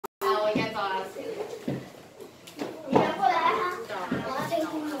应该抓死。你们过来哈。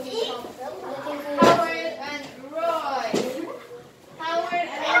Howard and Roy. Howard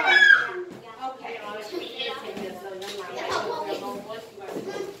and Roy. Okay.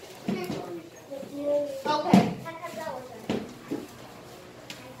 Okay.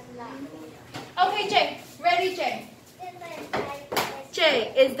 Okay, Jay. Ready, Jay?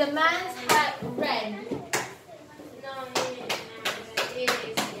 Jay, is the man's hat red? No, it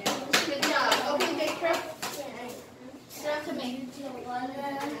is. Good job. Okay, Jay, Chris. Turn to me.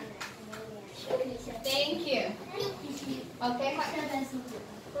 Thank you. Okay,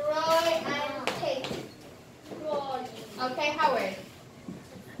 Roy and Kate. Okay, Howard.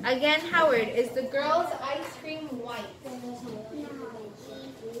 Again, Howard, is the girl's ice cream white?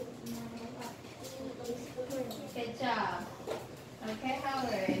 Good job. Okay,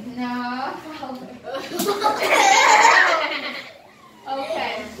 Howard. No, Howard.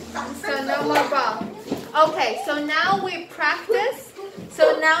 Okay, so no more ball. Okay, so now we practice.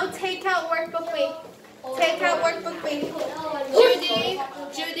 So now take out workbook B. Take out workbook B.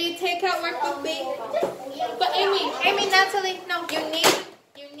 Judy, take out workbook B. But Amy, Natalie, no, you need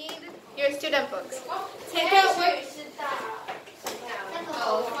your student books. Take out work.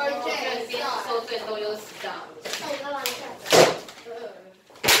 Oh, for Jay.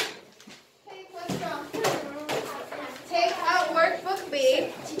 Take out workbook B.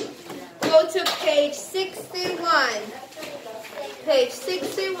 Go to page 61. Page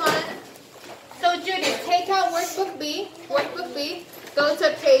 61. So Judy, take out workbook B. Workbook B. Go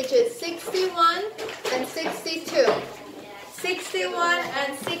to pages 61 and 62. 61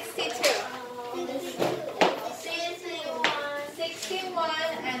 and 62. 61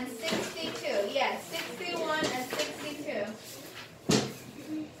 and 62. Yes, 61 and 62.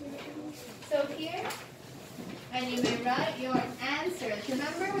 So here, and you may write your answers.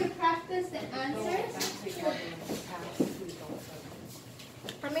 Remember we practiced the answers?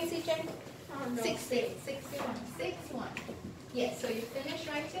 Let me see, Jen. 60, 61, 61. Yes, so you finish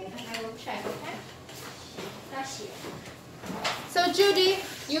writing and I will check, okay? So Judy,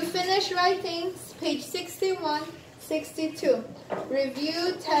 you finish writing page 61, 62.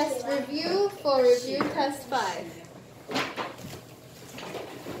 Review test, review for review test 5.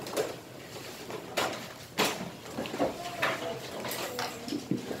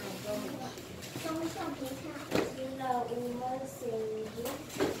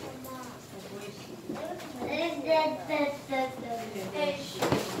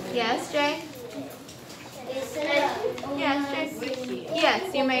 Yes, Jay? Yes, Jay? Yes,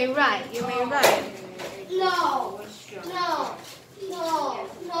 you may write. You may write. No.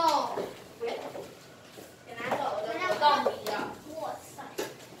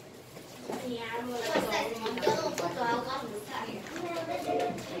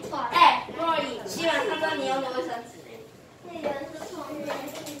哎，若雨，希望看到你用的卫生纸。那个是创意。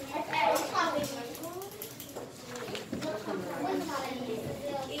哎，我创意。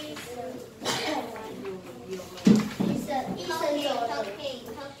医生有了。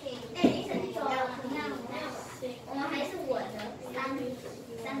哎，医生有了。我们还是稳的，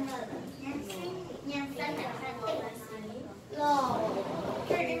三个的。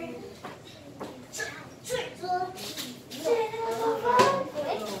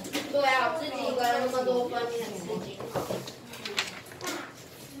对啊，自己得那么多分，你很吃惊。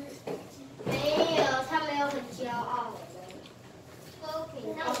没有，他没有很骄傲。我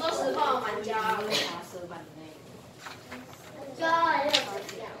说实话，我蛮骄傲的。骄傲又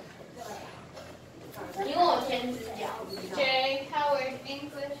怎样？因为我天之骄傲。Jay, Howard,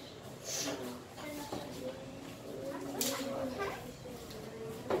 English.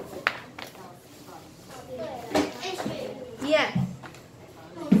 Yes.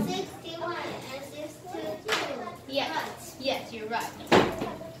 61 and 62. Yes. Yes, you're right.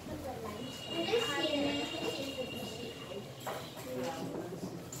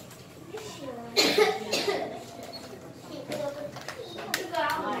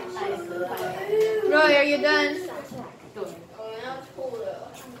 Roy, are you done? 我要吐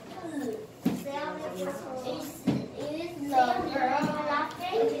了。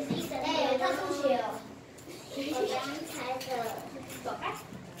哎，他吐血了。我刚才的，走开。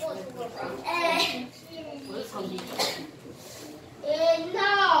哎，我是超级。No.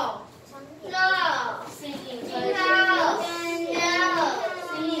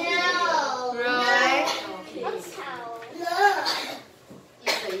 Roy. 好吵了。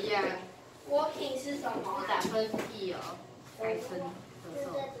怎样？ Walking 是什么？打分1哦，改成咳嗽。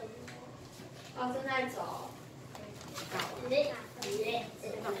哦，正在走。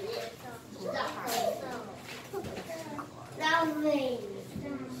Lovely.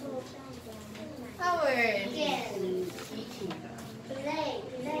 Forward.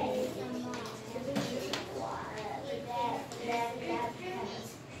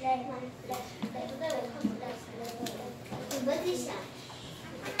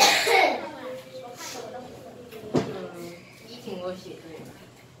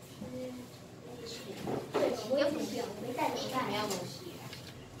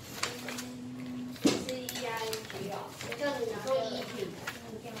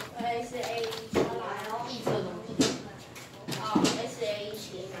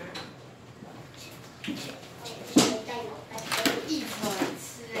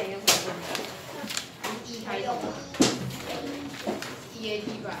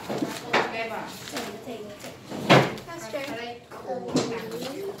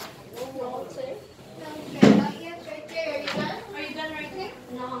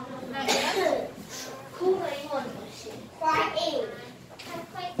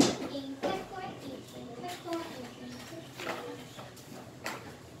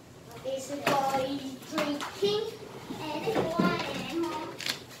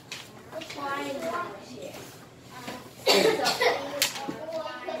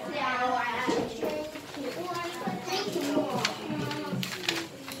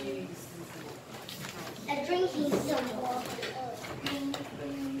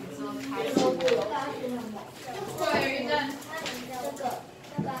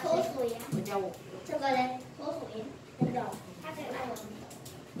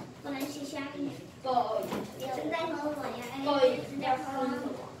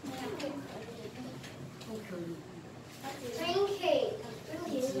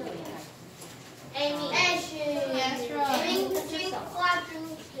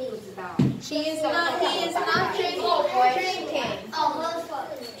 He is not drinking.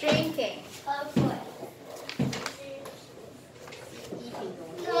 Drinking.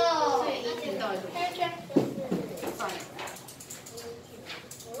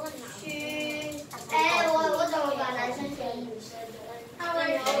我怎么把男生写女生的？他们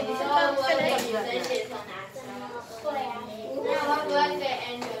我给女生写成男生。对啊。那我不要给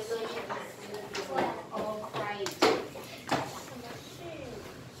Andrew 说一盘。对啊。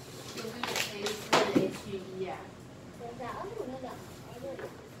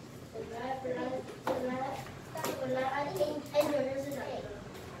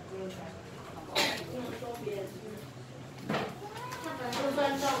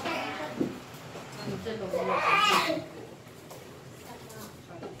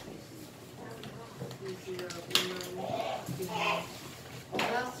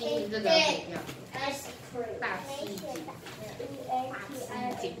这个大西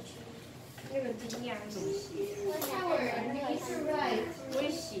景，那个惊讶怎么写？不会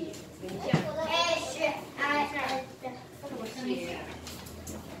写，等一下。怎么写？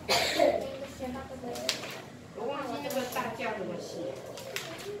我忘记那个大叫怎么写。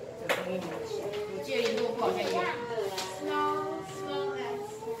我记得联络簿好像有。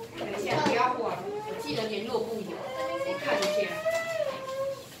等一下，不要慌，我记得联络簿有，我看一下。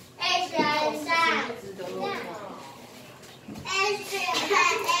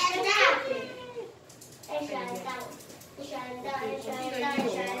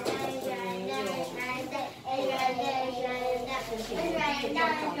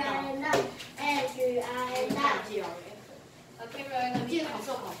我记得考试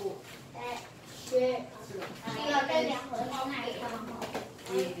有考过。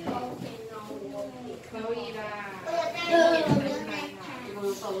可以啦。结果又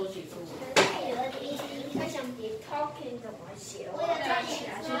到时候写错。他想别 talking 怎么写？我要抓起来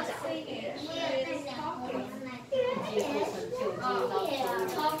去找。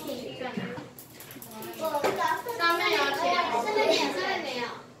talking 在哪？上面有写，上面没有。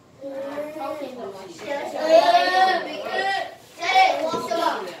talking 怎么写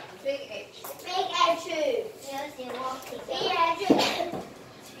？Big H，没有写 walking。Big H，H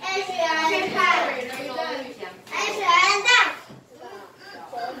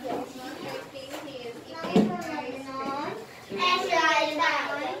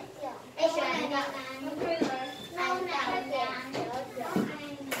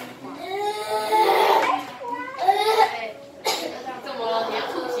怎么了？你要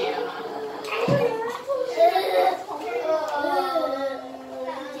吐血了吗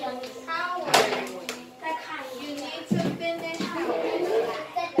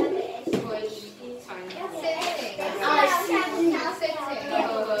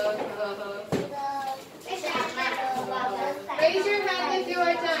？Raise your hand if you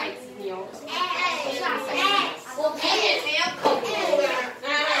are done. 我比你没有口误啊！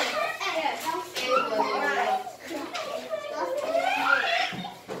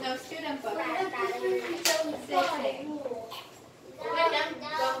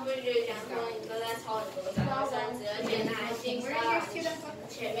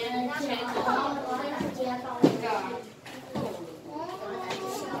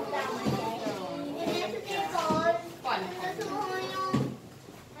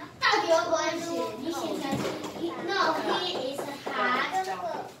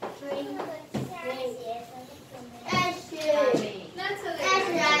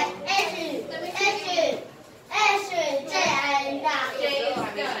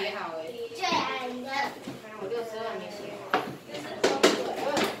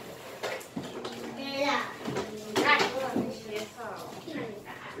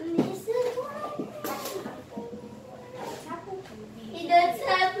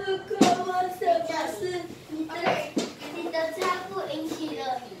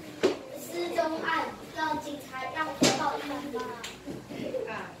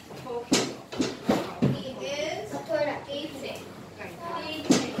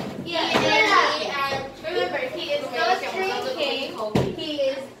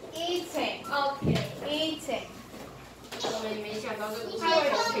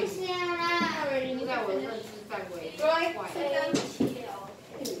 Roy, sit down.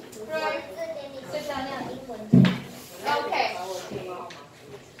 Roy, sit down. Okay.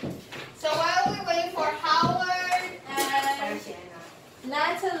 So while we wait for Howard and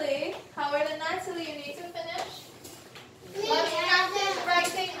Natalie, Howard and Natalie, you need to finish. Let's practice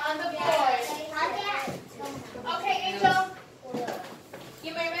writing on the board. Okay, Angel.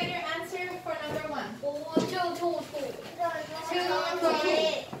 You may write your answer for number 1. 2,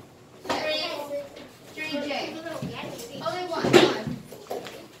 3J. Only one.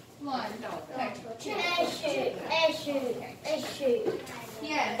 Okay. Yes.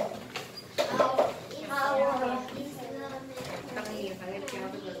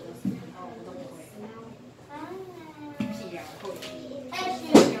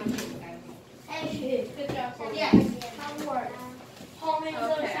 Good job. Yes. Okay,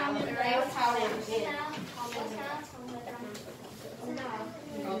 I'll erase Howard.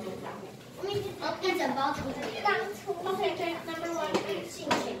 Okay, Jane, number 1.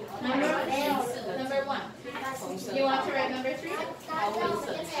 Number 1. You want to write number 3? No,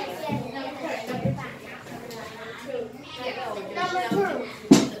 correct. Number 2.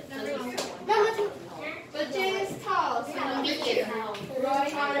 But Jane is tall, so number 2.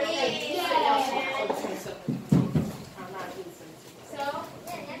 Roy already. So,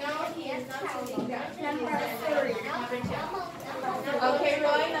 no, he is not sitting down. Number 2. Okay,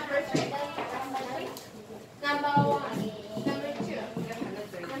 Roy, number 3. Number 1. Number 2.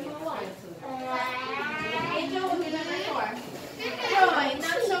 Angel will be number 4. Roy,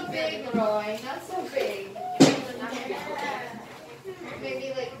 not so big, Roy. Not so big. Maybe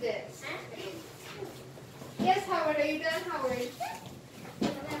like this. Yes, Howard, are you done, Howard?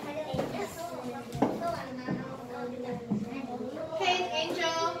 Okay,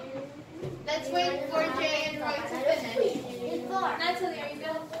 Angel. Let's wait for Jay and Roy to finish. Natalie, are you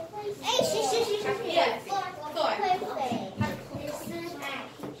done? Yes. Thor.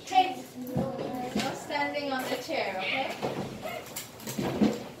 No standing on the chair, okay?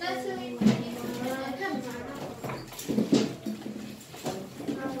 Natalie,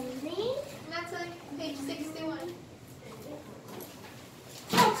 Natalie, page 61.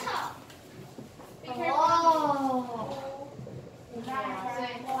 Be careful.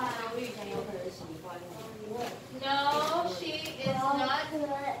 No, she is not.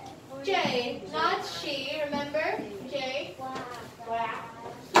 Jay, not she. Remember? Jay.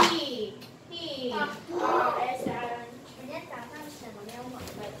 He. He.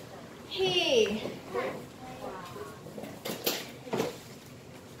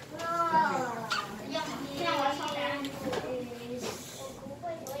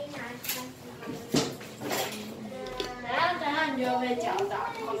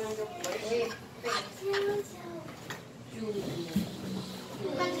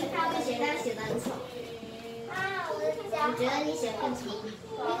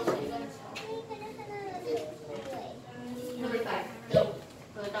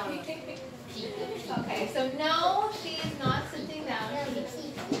 Okay, so no, she is not sitting down.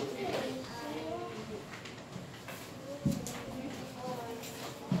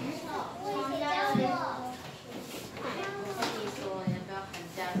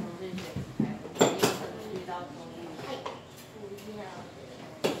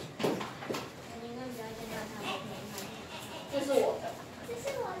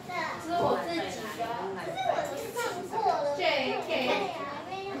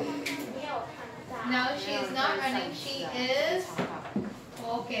 No, she is not running. She is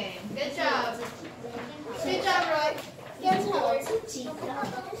walking. Good job. Good job, Roy. Yes, Howard. Yes,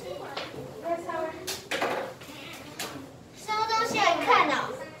 Howard. 什么东西来看呢？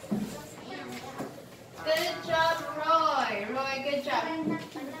 Good job, Roy. Roy, good job.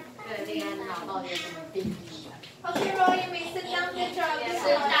 Okay, Roy, you may sit down. Good job.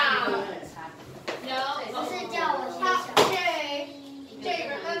 Sit down. No. 不是叫我先想。 Jay. Jay,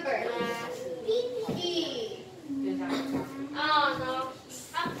 remember. E. Oh no.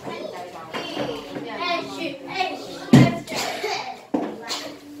 E.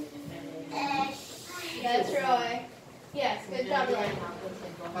 Yes, Roy. Yes, good job, Roy.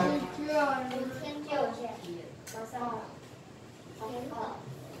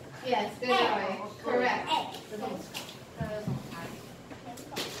 Yes, good, Roy. Correct.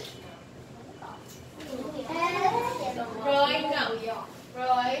 Roy, no.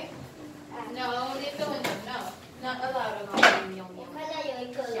 Roy, no, leave the window. No, not allowed.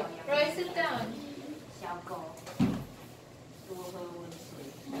 Roy, sit down.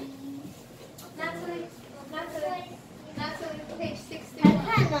 Natalie, page 61.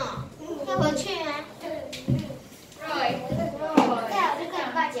 看呢，要回去吗？ Roy, 对，我就跟你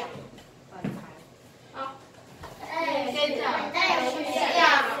爸讲。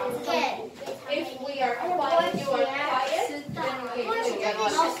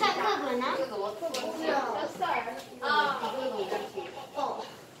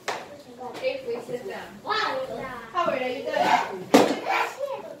Howard, are you done?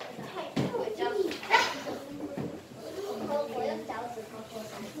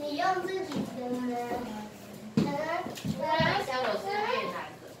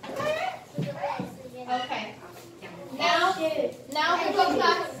 Okay. Now people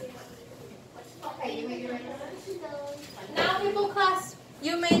class. Okay, you may be ready. Now people class,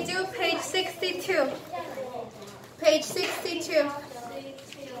 you may do page 62. Page 62.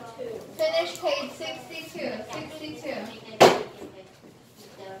 Finish page 62. 62.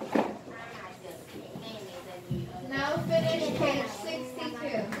 Now finish page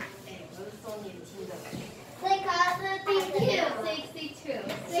 62.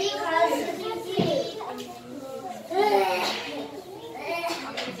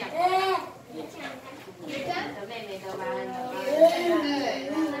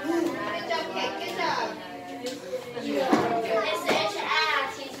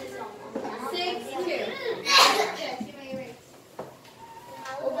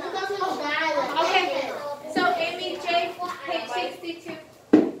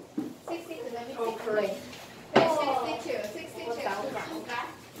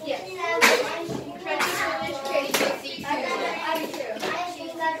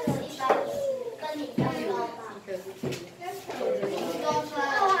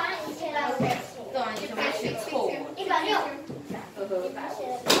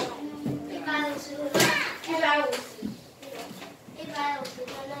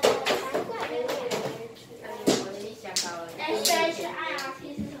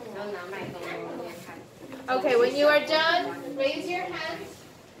 ，Okay, when you are done, raise your hands.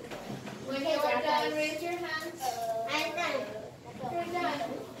 When you are done, raise your hands. I'm done. You're done.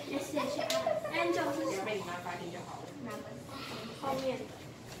 按照是什么？后面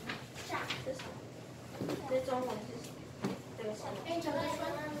炸是什么？这中文是什么？这个是 Angel, this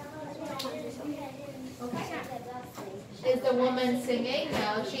one? Okay. Is the woman singing?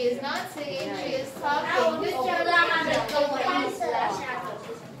 No, she is not singing. She is talking.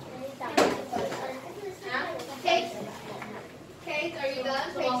 Kate? Kate, are you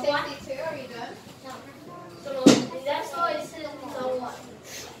done? Page 62, are you done? No.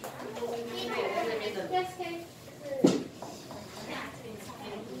 Yes, Kate.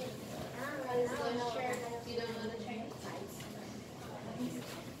 You don't know the Chinese?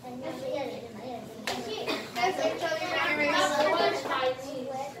 Yes, Angel, you're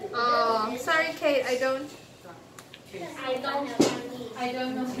oh, sorry, Kate, I don't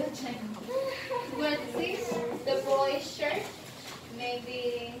know the Chinese. Let's see. The boy's shirt,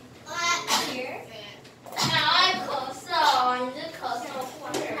 maybe here.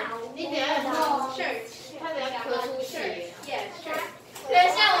 Shirt. Shirt. Yes, shirt.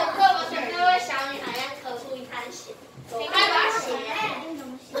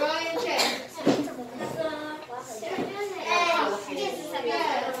 Ryan J.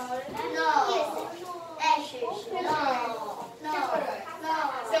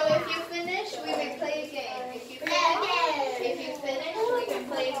 So if you finish, we will play a game. If you finish, we can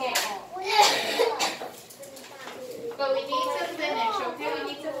play a game. But we need to finish, okay? We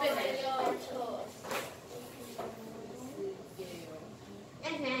need to finish.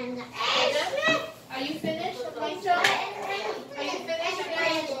 Are you finished, Angel? Are you finished?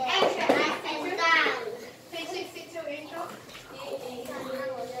 Page 62, Angel.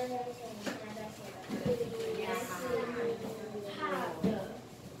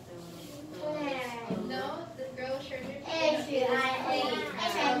 No, the girl shirt is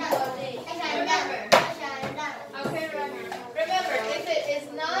Remember, if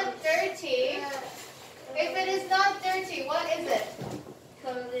it is not dirty, what is it?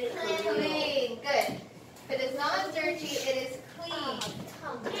 Clean. Good. If it is not dirty, it is clean.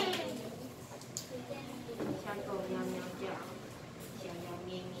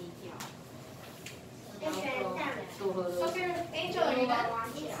 Okay, Angel, are you done?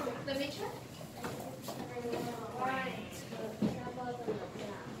 Let me check.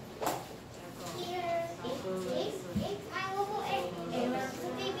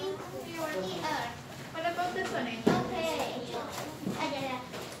 What about this one, Angel?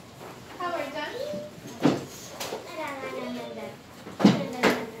 How are you done?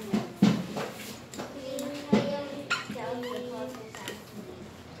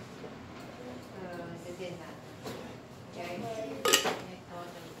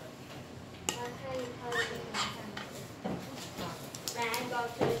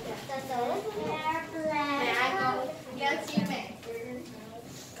 Yes, you may.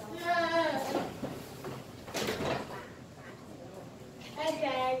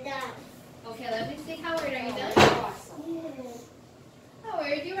 Okay, let me see. Howard, are you done?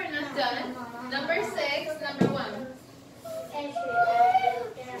 Howard, you are not done. Number 6, number 1.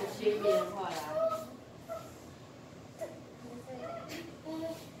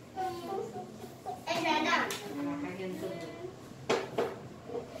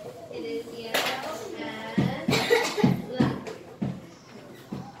 It is yellow and black.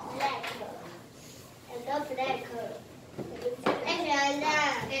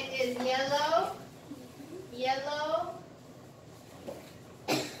 It is yellow,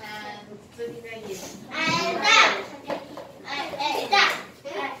 and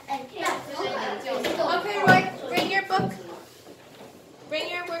okay, Roy, bring your book. Bring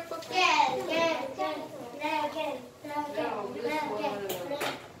your workbook.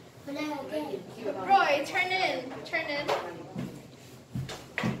 Roy, turn in. Turn in.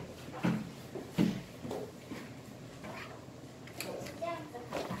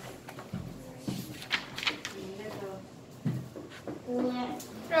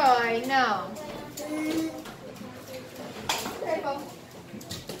 Roy, no. Purple.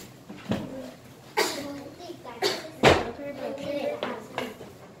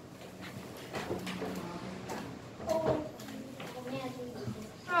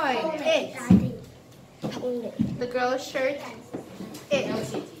 Roy, it. The girl's shirt. It.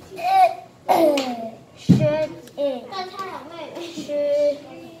 Shirt it.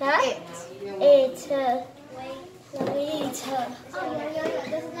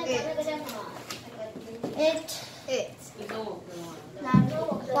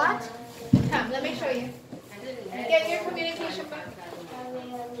 What? Come, let me show you. Get your communication book.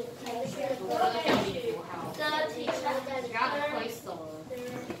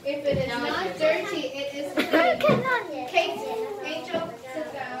 If it is not dirty, it is clean. Kate, Angel, sit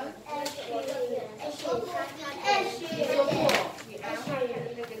down.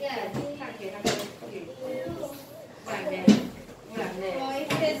 Roy,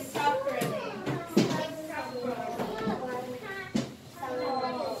 sit properly.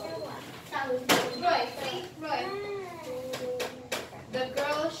 Roy, see? Roy. The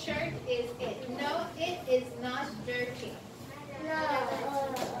girl's shirt is it. No, it is not dirty.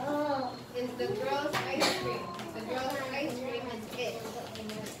 It's the girl's ice cream. The girl's ice cream is it.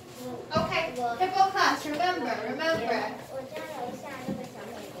 Okay, Hippo class, remember.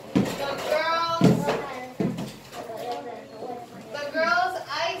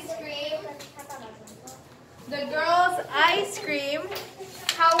 The girl's ice cream,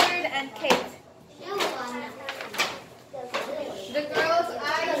 Howard and Kate. The girl's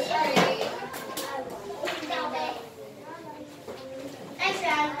ice cream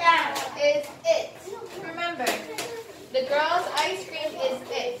is it. Remember, the girl's ice cream is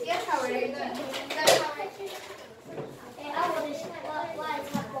it. Yes, Howard, are you good?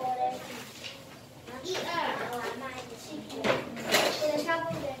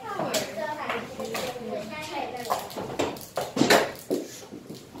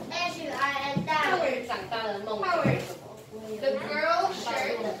 Howard, the girl's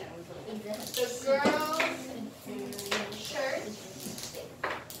shirt is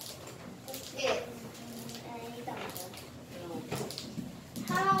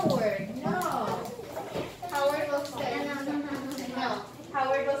Howard, no. Howard will say. No.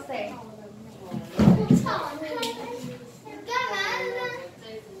 Howard will say.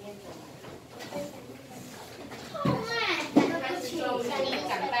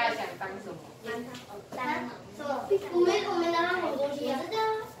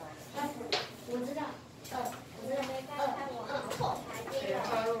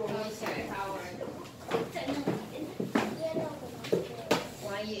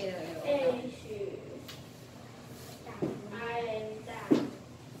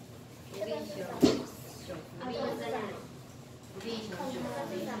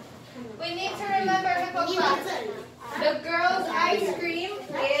 We need to remember, Hippo class. The girl's ice cream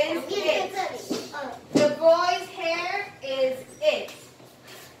is it. The boy's hair is it.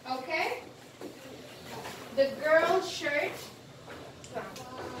 Okay? The girl's shirt.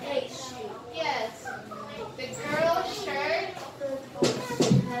 Yes. The girl's shirt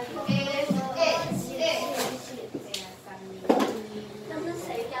is it.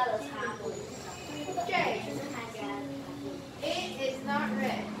 Jay. It is not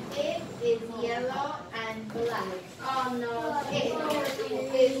red. It is yellow and black. Oh no. It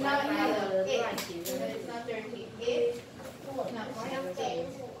is not yellow. It is not dirty. It. No. It.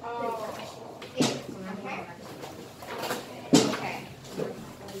 Oh. It. Okay. Okay.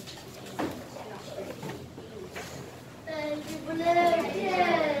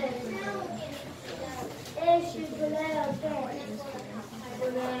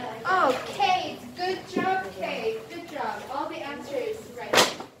 Oh, Kate. Good job, Kate. Good job. All the answers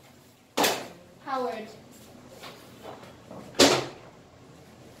right. Howard.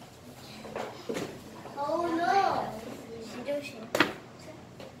 Oh no.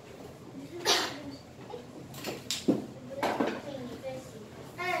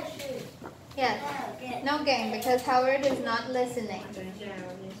 Yes. No game because Howard is not listening.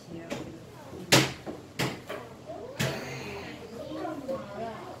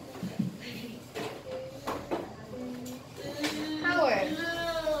 Howard.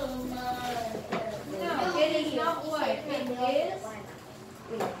 No, it is not white. It is.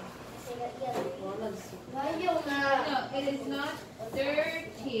 No, it is not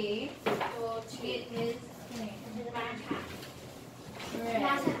dirty. It is clean. Red.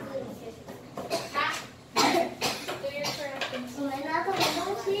 Do your corrections. 我没拿什么东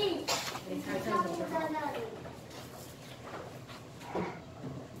西，它不在那里。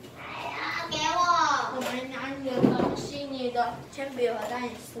哎呀，给我！我没拿你的东西，你的铅笔盒在你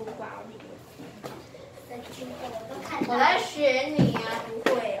书包里。我在学你呀，不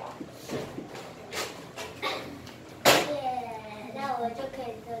会哦。那我就可以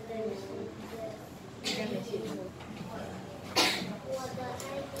做这个。我的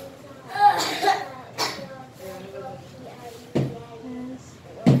ID 上。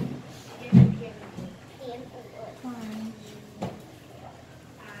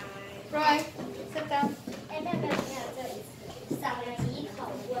Roy, sit down.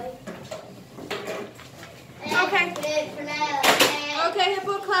 Okay. Okay,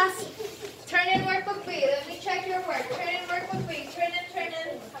 Hippo class. Turn in workbook B. Let me check your work. Turn in workbook B. Turn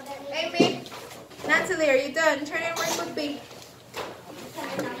in. Amy. Natalie, are you done? Turn in workbook B.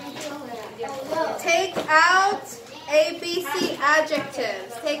 Take out ABC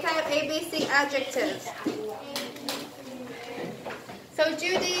adjectives. Take out ABC adjectives. So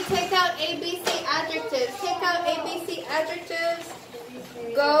Judy, take out ABC adjectives. Take out ABC adjectives.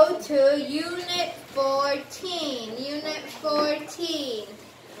 Go to Unit 14. Unit 14.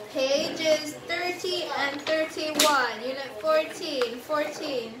 Pages 30 and 31. Unit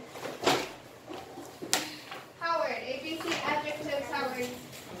 14. Howard, ABC adjectives, Howard.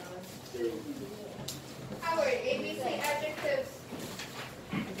 Howard, ABC adjectives.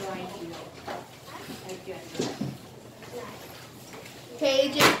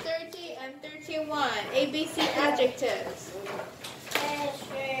 Pages 30 and 31. ABC adjectives.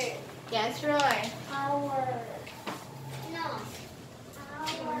 Yes, Roy. Our. No.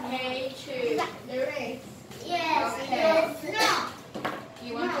 Our. A2. Erase. Yes. Okay. Yes. No.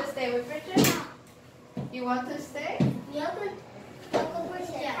 You want to stay with Bridget? You want to stay?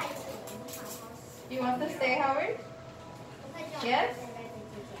 You want to stay, Howard? Yes?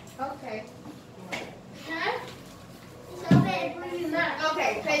 Okay.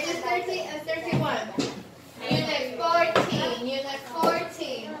 Okay, pages 30 and 31. Unit 14. Unit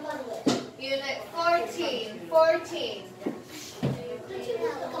 14. Unit 14. 14.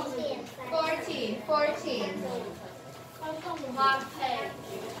 14.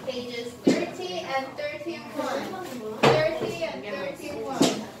 Pages 30 and 31. 30 and 31.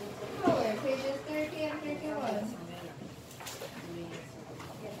 Color, pages 30 and 31.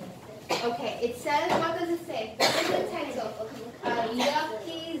 Okay, it says, what does it say? What is the title?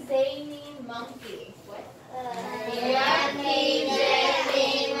 Yucky Zany Monkey. What? Yucky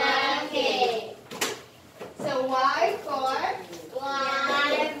Zany Monkey. So Y for?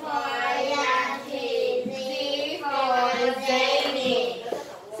 Y for yucky. Z for zany.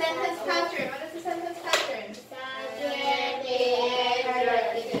 Sentence pattern. What is the sentence pattern?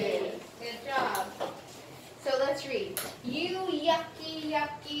 Good job. So let's read. You yucky,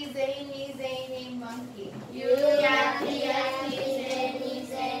 zany monkey. You yucky,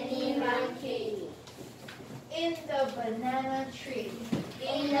 zany monkey. In the banana tree.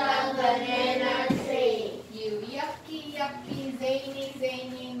 In the banana tree. You yucky,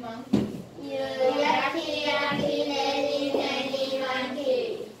 zany monkey. You yucky, zany monkey.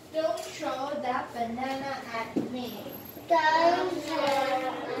 Don't throw that banana at me. Don't throw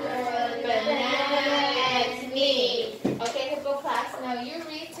the banana at me. Okay, Hippo class, now you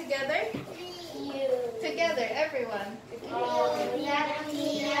read together. Together, everyone.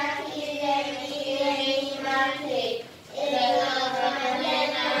 Yucky, zany monkey. In the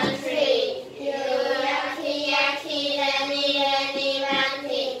banana tree. You yucky, zany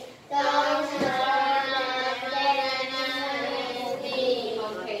monkey. Don't throw the banana at me.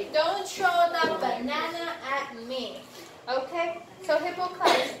 Okay, don't throw the banana at me. Okay, so Hippo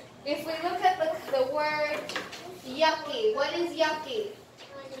class, if we look at the word yucky, what is yucky?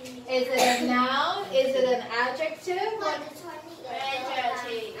 Is it a noun? Is it an adjective?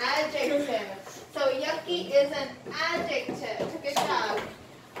 Adjective. So yucky is an adjective. Good job.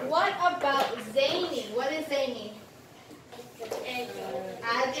 What about zany?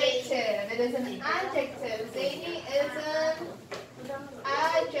 is an adjective. Zany is an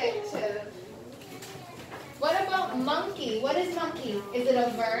adjective. What about monkey? What is monkey? Is it a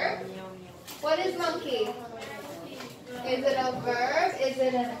verb? What is monkey? Is it a verb? Is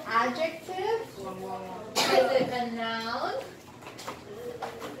it an adjective? Is it a noun?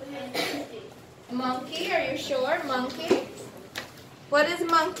 Monkey, are you sure? Monkey? What is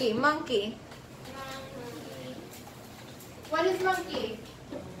monkey? Monkey. What is monkey?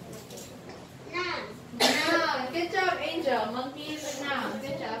 Noun. Noun. Good job, Angel. Monkey is a noun.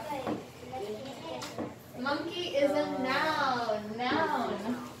 Good job. Monkey is a noun.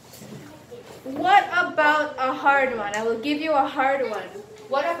 Noun. What about a hard one? I will give you a hard one.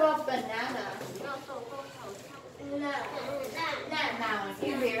 What about banana? Noun. Noun.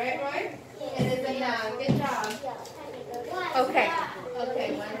 Easy, right, Roy? It is a noun. Good job. Okay.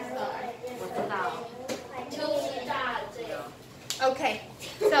 Okay, 1 star. Okay.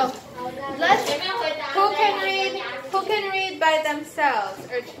 So let's. Who can read by themselves?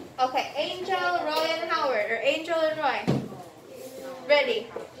 Okay, Angel, Roy, and Howard, or Angel and Roy. Ready?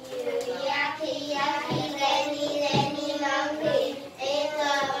 Yaki, yaki, lenny, lenny, monkey, in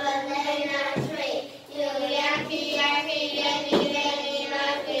the banana tree. Yaki, yaki, lenny, lenny,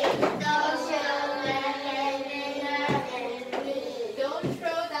 monkey, don't show banana at me. Don't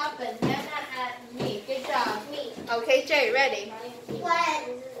throw that banana at me. Good job. Okay, Jay, ready?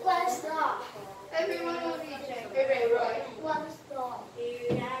 One stop. Everyone will read Jay. Ready, Roy. One stop.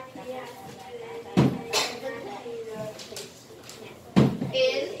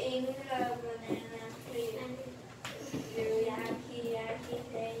 In the banana tree. Yaki, yaki,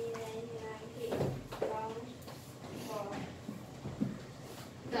 lenny, lenny, monkey,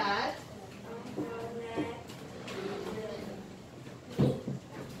 that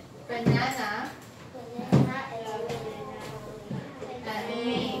banana at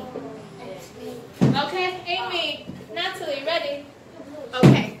me. Okay, Amy, Natalie, ready?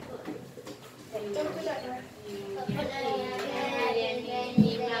 Okay. Don't do that, Roy.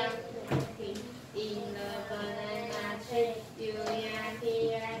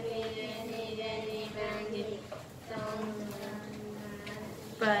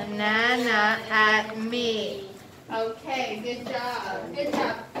 Banana at me. Okay, good job. Good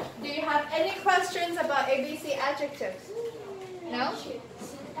job. Do you have any questions about ABC adjectives? No?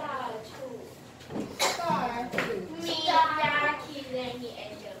 Star. Me, yaki, lenny,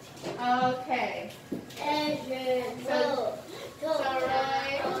 Okay. So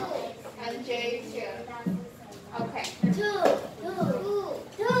Roy and Jay too. Okay. Two.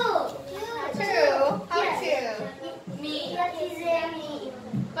 Two. How two? Me.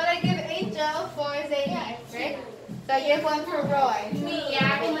 But I give Angel for Zany, right? So I give one for Roy. Me.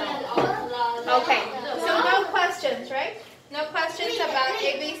 Okay. So no questions, right? No questions about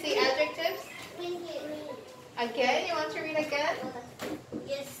ABC adjectives? Again? You want to read again?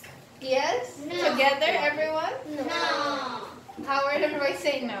 Yes. Yes? No. Together, everyone? No. Howard and Roy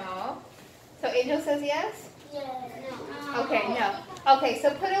say no. So Angel says yes? No. Okay, no. Okay,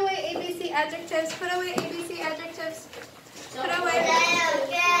 so put away ABC adjectives. Put away ABC adjectives. Put away.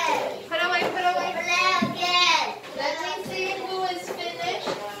 Put away, put away. Let me see who is finished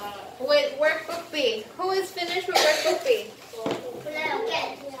with workbook B. Who is finished with workbook B?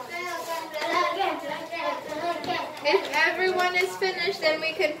 If everyone is finished, then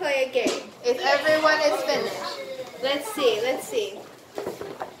we can play a game. If everyone is finished. Let's see, let's see.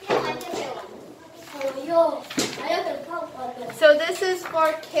 So this is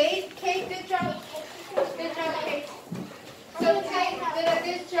for Kate. Kate, good job. Good job, Kate. So Kate did a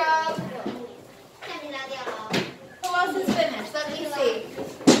good job. Who else is finished? Let me see.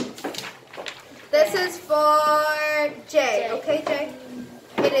 This is for Jay. Okay, Jay?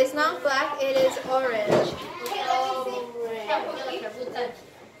 It is not black, it is orange.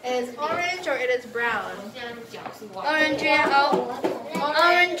 It is orange or it is brown? Orange and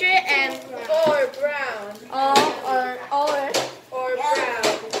or brown. Or orange or brown.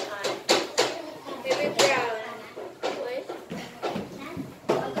 Maybe brown.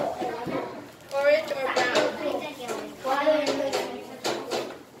 Orange or brown?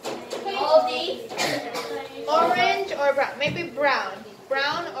 Orange or brown? Maybe brown.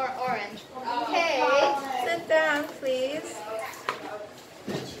 Brown or orange? Okay, sit down, please.